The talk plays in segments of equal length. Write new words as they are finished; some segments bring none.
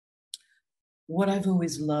What I've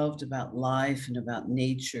always loved about life and about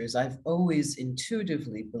nature is I've always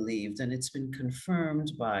intuitively believed, and it's been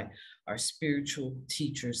confirmed by our spiritual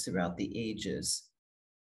teachers throughout the ages,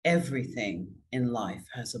 everything in life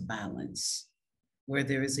has a balance. Where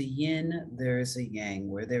there is a yin, there is a yang.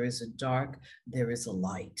 Where there is a dark, there is a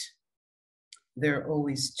light. There are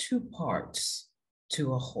always two parts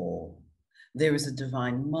to a whole. There is a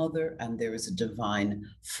divine mother and there is a divine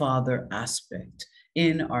father aspect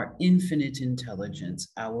in our infinite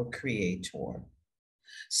intelligence, our creator.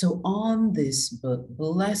 So, on this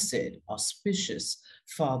blessed, auspicious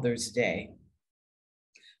Father's Day,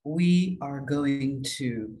 we are going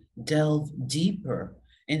to delve deeper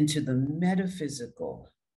into the metaphysical,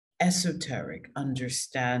 esoteric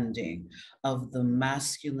understanding of the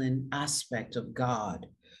masculine aspect of God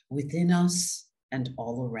within us and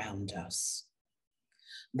all around us.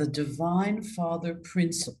 The Divine Father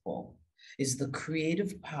principle is the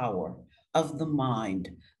creative power of the mind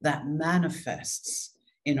that manifests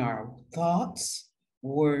in our thoughts,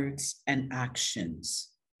 words, and actions.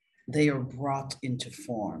 They are brought into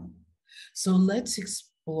form. So let's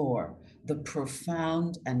explore the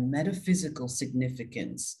profound and metaphysical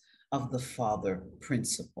significance of the Father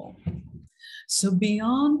principle. So,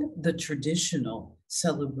 beyond the traditional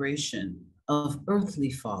celebration of earthly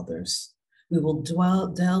fathers, we will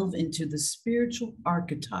delve into the spiritual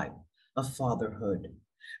archetype of fatherhood,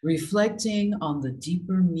 reflecting on the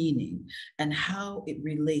deeper meaning and how it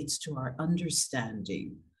relates to our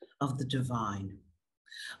understanding of the divine.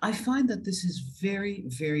 I find that this is very,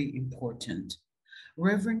 very important.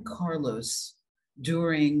 Reverend Carlos,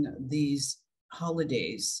 during these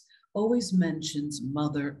holidays, always mentions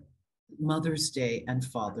Mother's Day and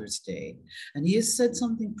Father's Day. And he has said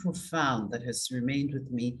something profound that has remained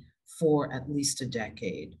with me for at least a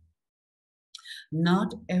decade.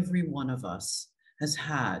 Not every one of us has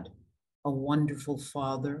had a wonderful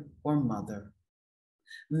father or mother.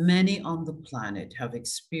 Many on the planet have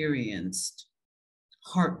experienced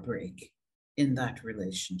heartbreak in that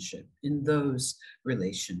relationship, in those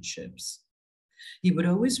relationships. He would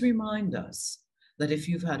always remind us that if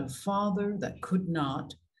you've had a father that could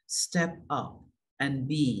not step up and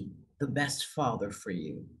be the best father for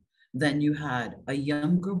you, then you had a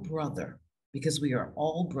younger brother, because we are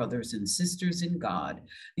all brothers and sisters in God.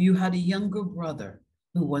 You had a younger brother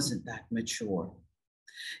who wasn't that mature.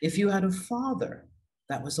 If you had a father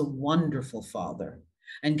that was a wonderful father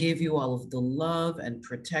and gave you all of the love and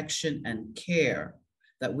protection and care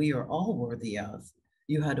that we are all worthy of,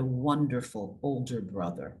 you had a wonderful older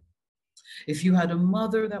brother. If you had a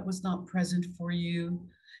mother that was not present for you,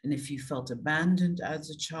 and if you felt abandoned as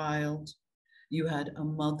a child, you had a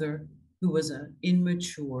mother who was an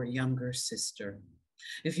immature younger sister.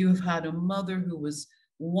 If you have had a mother who was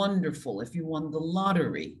wonderful, if you won the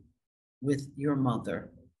lottery with your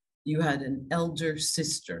mother, you had an elder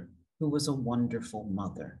sister who was a wonderful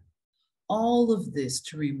mother. All of this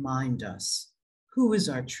to remind us who is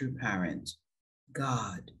our true parent?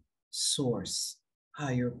 God, source,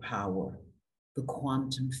 higher power, the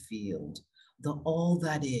quantum field, the all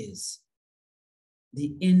that is,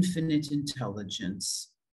 the infinite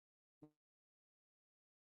intelligence,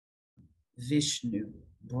 Vishnu,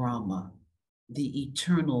 Brahma, the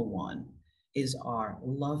eternal one, is our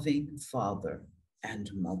loving father and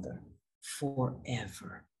mother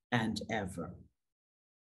forever and ever.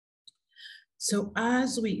 So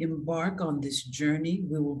as we embark on this journey,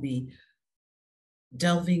 we will be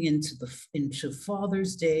delving into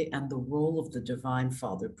Father's Day and the role of the Divine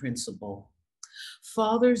Father principle.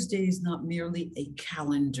 Father's Day is not merely a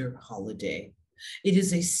calendar holiday. It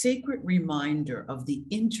is a sacred reminder of the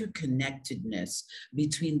interconnectedness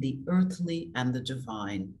between the earthly and the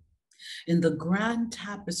divine. In the grand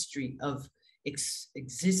tapestry of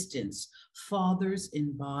existence, fathers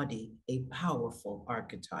embody a powerful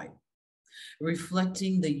archetype,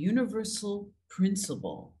 reflecting the universal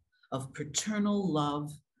principle of paternal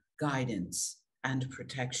love, guidance, and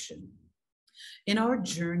protection. In our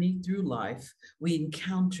journey through life, we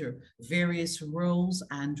encounter various roles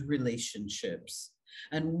and relationships,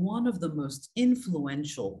 and one of the most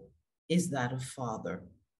influential is that of father.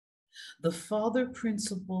 The father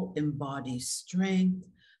principle embodies strength,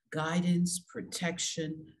 guidance,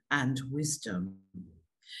 protection, and wisdom.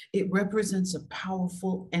 It represents a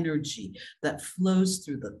powerful energy that flows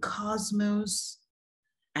through the cosmos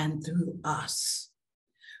and through us,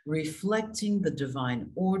 reflecting the divine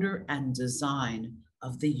order and design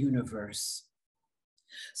of the universe.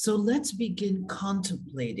 So let's begin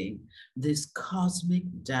contemplating this cosmic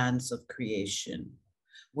dance of creation,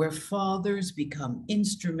 where fathers become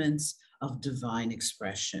instruments of divine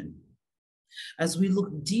expression. As we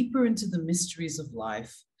look deeper into the mysteries of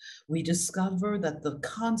life, we discover that the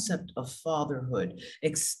concept of fatherhood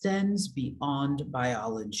extends beyond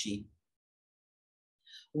biology.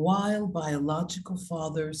 While biological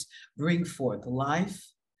fathers bring forth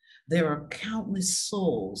life, there are countless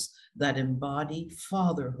souls that embody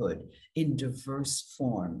fatherhood in diverse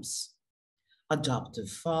forms. Adoptive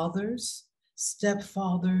fathers,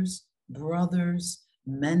 stepfathers, brothers,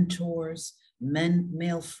 mentors,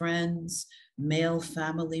 male friends, male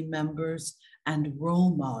family members, and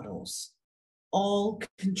role models all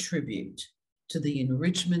contribute to the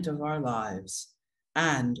enrichment of our lives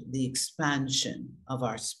and the expansion of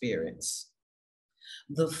our spirits.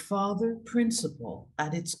 The father principle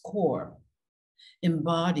at its core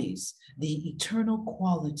embodies the eternal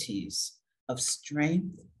qualities of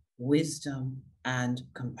strength, wisdom, and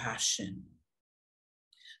compassion.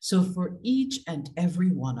 So for each and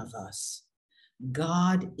every one of us,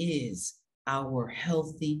 God is our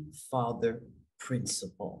healthy father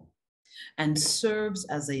principle and serves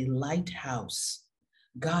as a lighthouse,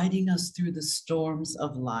 guiding us through the storms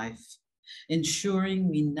of life, ensuring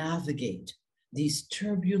we navigate these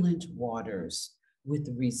turbulent waters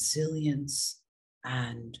with resilience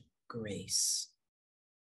and grace.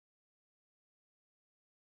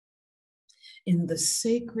 In the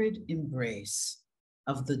sacred embrace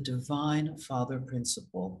of the divine Father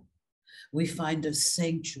principle, we find a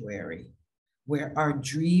sanctuary where our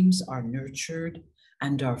dreams are nurtured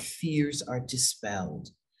and our fears are dispelled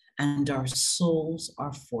and our souls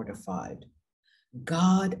are fortified.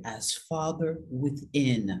 God as Father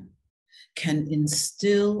within can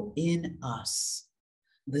instill in us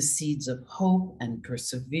the seeds of hope and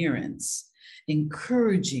perseverance,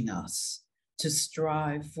 encouraging us to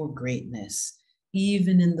strive for greatness,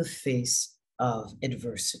 even in the face of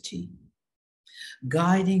adversity,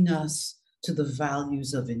 guiding us to the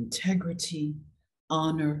values of integrity,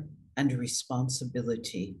 honor, and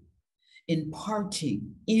responsibility,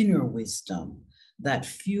 imparting inner wisdom that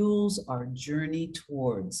fuels our journey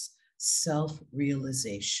towards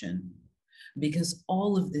self-realization. Because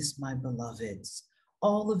all of this, my beloveds,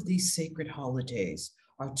 all of these sacred holidays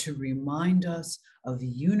are to remind us of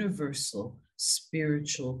universal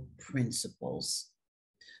spiritual principles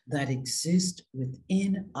that exist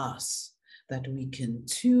within us that we can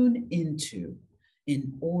tune into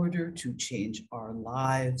in order to change our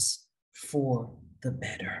lives for the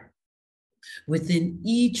better. Within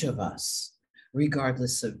each of us,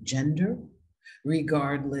 regardless of gender,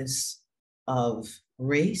 regardless of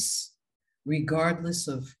race, regardless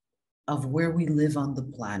of where we live on the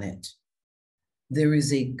planet, there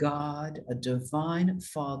is a God, a divine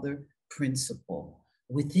Father principle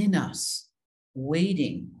within us,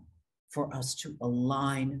 waiting for us to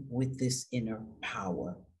align with this inner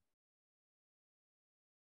power.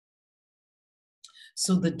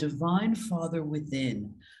 So the divine Father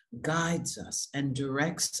within guides us and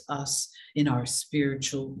directs us in our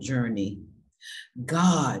spiritual journey.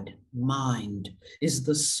 God, mind, is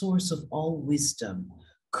the source of all wisdom,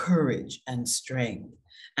 courage, and strength,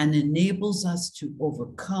 and enables us to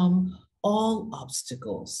overcome all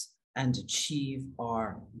obstacles and achieve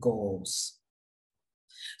our goals.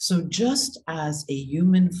 So just as a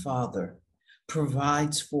human father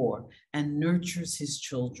provides for and nurtures his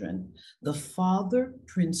children, the father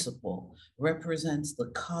principle represents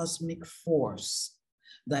the cosmic force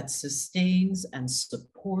that sustains and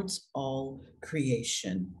supports all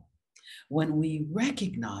creation. When we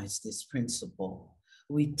recognize this principle,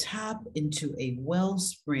 we tap into a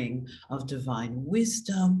wellspring of divine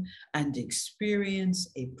wisdom and experience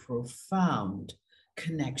a profound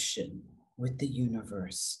connection with the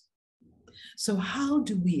universe. So how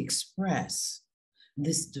do we express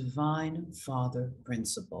this divine Father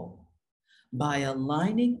principle? By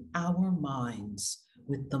aligning our minds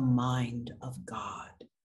with the mind of God.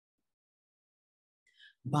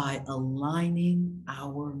 By aligning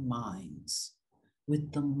our minds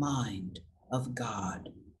with the mind of God.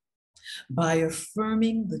 By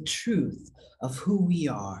affirming the truth of who we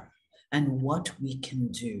are and what we can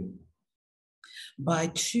do. By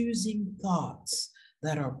choosing thoughts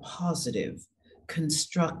that are positive,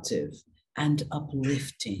 constructive, and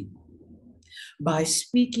uplifting. By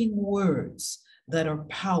speaking words that are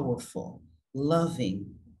powerful,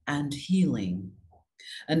 loving, and healing.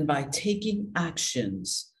 And by taking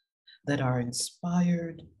actions that are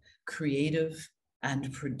inspired, creative,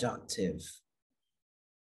 and productive.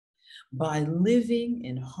 By living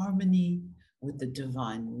in harmony with the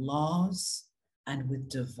divine laws and with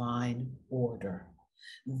divine order.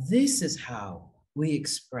 This is how we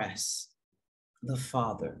express the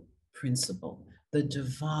Father principle, the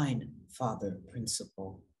divine Father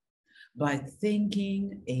principle. by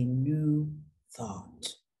thinking a new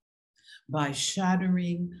thought, by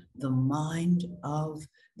shattering the mind of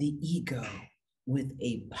the ego with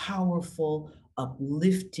a powerful,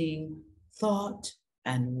 uplifting thought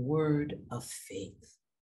and word of faith.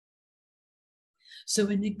 So,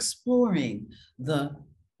 in exploring the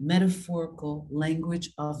metaphorical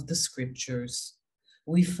language of the scriptures,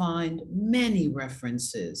 we find many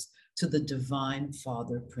references to the Divine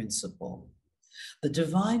Father principle. The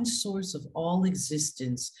divine source of all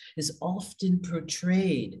existence is often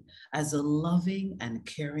portrayed as a loving and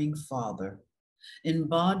caring Father,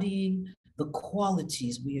 embodying the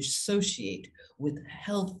qualities we associate with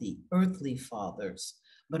healthy earthly fathers,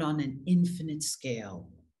 but on an infinite scale.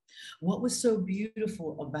 What was so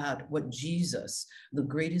beautiful about what Jesus, the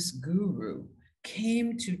greatest guru,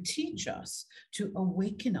 came to teach us, to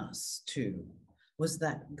awaken us to, was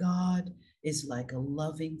that God is like a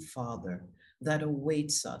loving Father that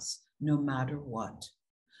awaits us no matter what,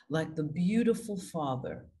 like the beautiful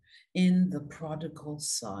Father in the prodigal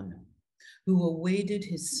son, who awaited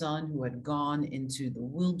his son who had gone into the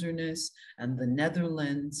wilderness and the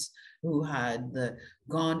Netherlands, who had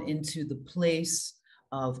gone into the place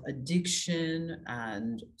of addiction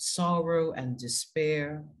and sorrow and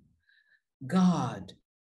despair. God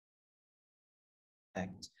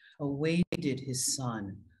awaited his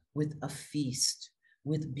son with a feast,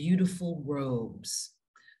 with beautiful robes,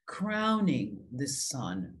 crowning this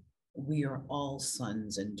son. We are all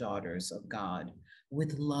sons and daughters of God,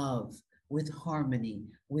 with love, with harmony,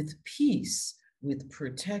 with peace, with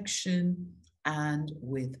protection, and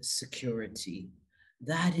with security.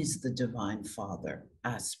 That is the Divine Father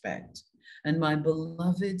aspect. And my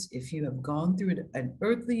beloveds, if you have gone through an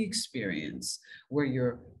earthly experience where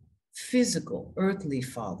your physical earthly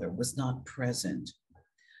father was not present,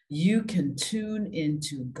 you can tune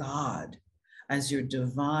into God as your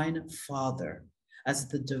divine Father, as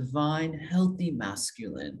the divine healthy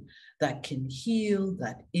masculine that can heal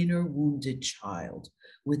that inner wounded child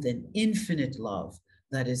with an infinite love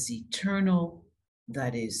that is eternal,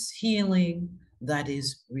 that is healing, that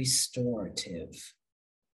is restorative.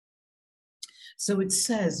 So it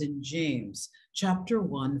says in James chapter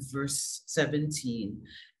 1, verse 17,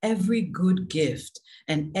 every good gift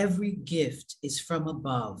and every gift is from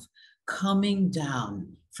above, coming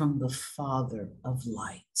down from the Father of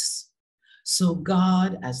lights. So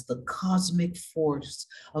God, as the cosmic force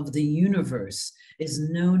of the universe, is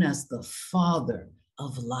known as the Father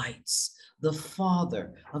of lights, the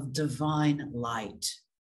Father of divine light.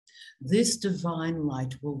 This divine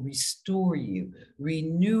light will restore you,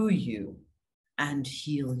 renew you, and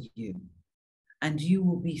heal you. And you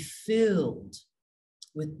will be filled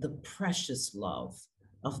with the precious love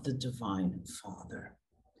of the Divine Father.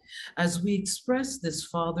 As we express this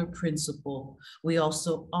Father principle, we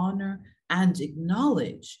also honor and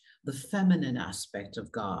acknowledge the feminine aspect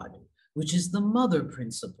of God, which is the Mother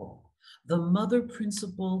principle. The Mother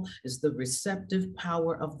principle is the receptive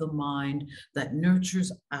power of the mind that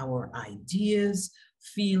nurtures our ideas,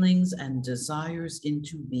 feelings, and desires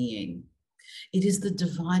into being. It is the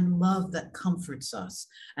divine love that comforts us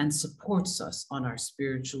and supports us on our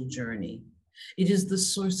spiritual journey. It is the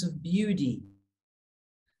source of beauty,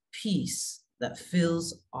 peace that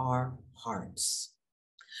fills our hearts.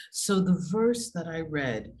 So the verse that I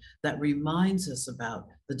read that reminds us about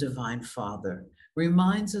the Divine Father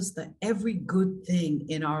reminds us that every good thing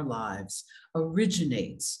in our lives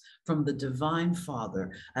originates from the Divine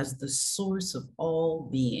Father as the source of all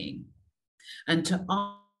being. And to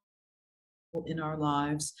honor in our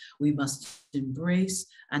lives, we must embrace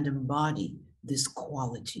and embody this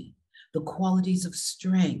quality, the qualities of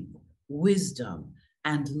strength, wisdom,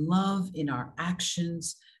 and love in our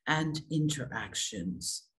actions and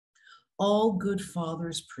interactions. All good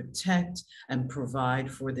fathers protect and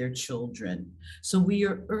provide for their children. So we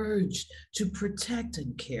are urged to protect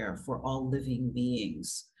and care for all living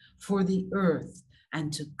beings, for the earth,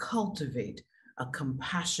 and to cultivate a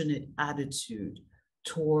compassionate attitude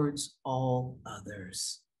towards all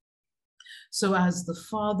others. So as the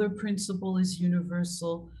Father principle is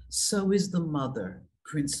universal, so is the Mother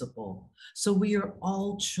principle. So we are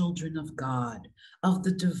all children of God, of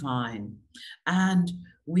the divine, and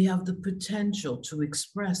we have the potential to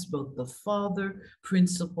express both the Father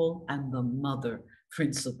principle and the Mother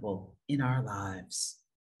principle in our lives.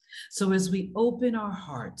 So as we open our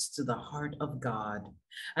hearts to the heart of God,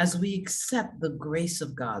 as we accept the grace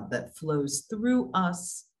of God that flows through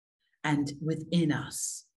us and within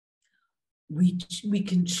us, we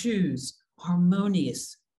can choose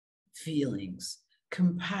harmonious feelings,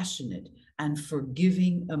 compassionate and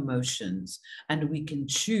forgiving emotions, and we can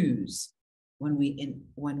choose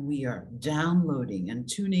when we are downloading and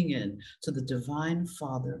tuning in to the Divine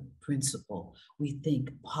Father principle, we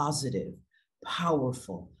think positive,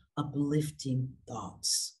 powerful, uplifting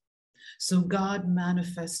thoughts. So God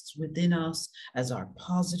manifests within us as our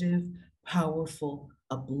positive, powerful,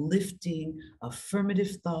 uplifting,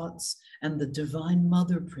 affirmative thoughts, and the Divine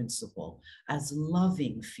Mother principle as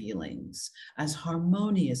loving feelings, as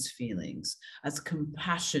harmonious feelings, as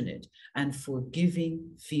compassionate and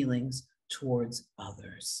forgiving feelings towards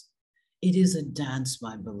others. It is a dance,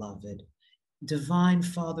 my beloved. Divine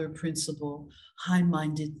Father principle,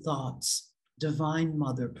 high-minded thoughts, Divine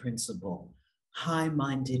Mother principle,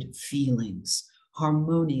 high-minded feelings,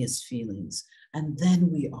 harmonious feelings, and then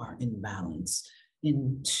we are in balance,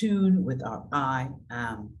 in tune with our I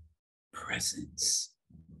am presence.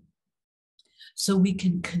 So we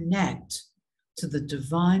can connect to the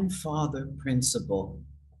Divine Father principle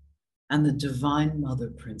and the Divine Mother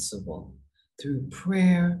principle through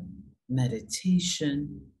prayer,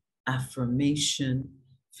 meditation, affirmation,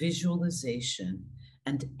 visualization,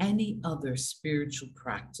 and any other spiritual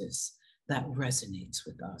practice that resonates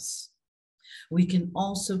with us. We can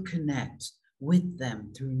also connect with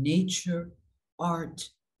them through nature, art,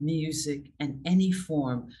 music, and any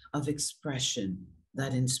form of expression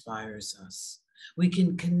that inspires us. We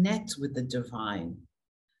can connect with the divine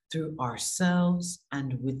through ourselves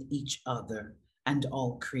and with each other and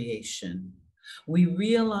all creation. We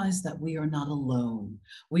realize that we are not alone.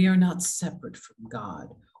 We are not separate from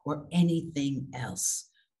God or anything else,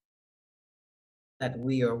 that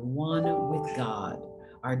we are one with God,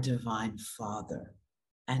 our Divine Father,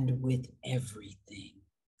 and with everything.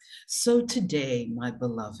 So today, my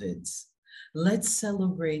beloveds, let's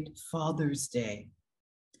celebrate Father's Day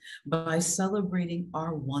by celebrating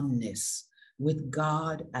our oneness with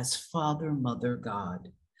God as Father, Mother,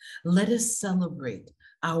 God. Let us celebrate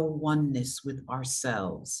our oneness with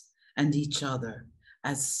ourselves and each other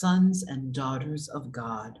as sons and daughters of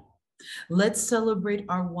God. Let's celebrate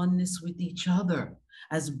our oneness with each other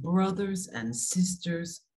as brothers and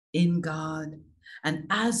sisters in God. And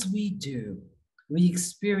as we do, we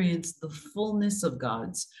experience the fullness of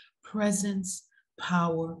God's presence,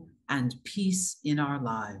 power, and peace in our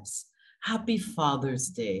lives. Happy Father's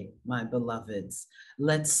Day, my beloveds.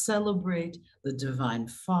 Let's celebrate the Divine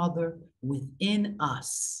Father within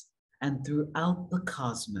us and throughout the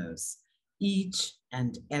cosmos each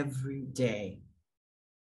and every day.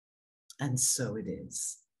 And so it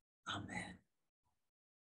is. Amen.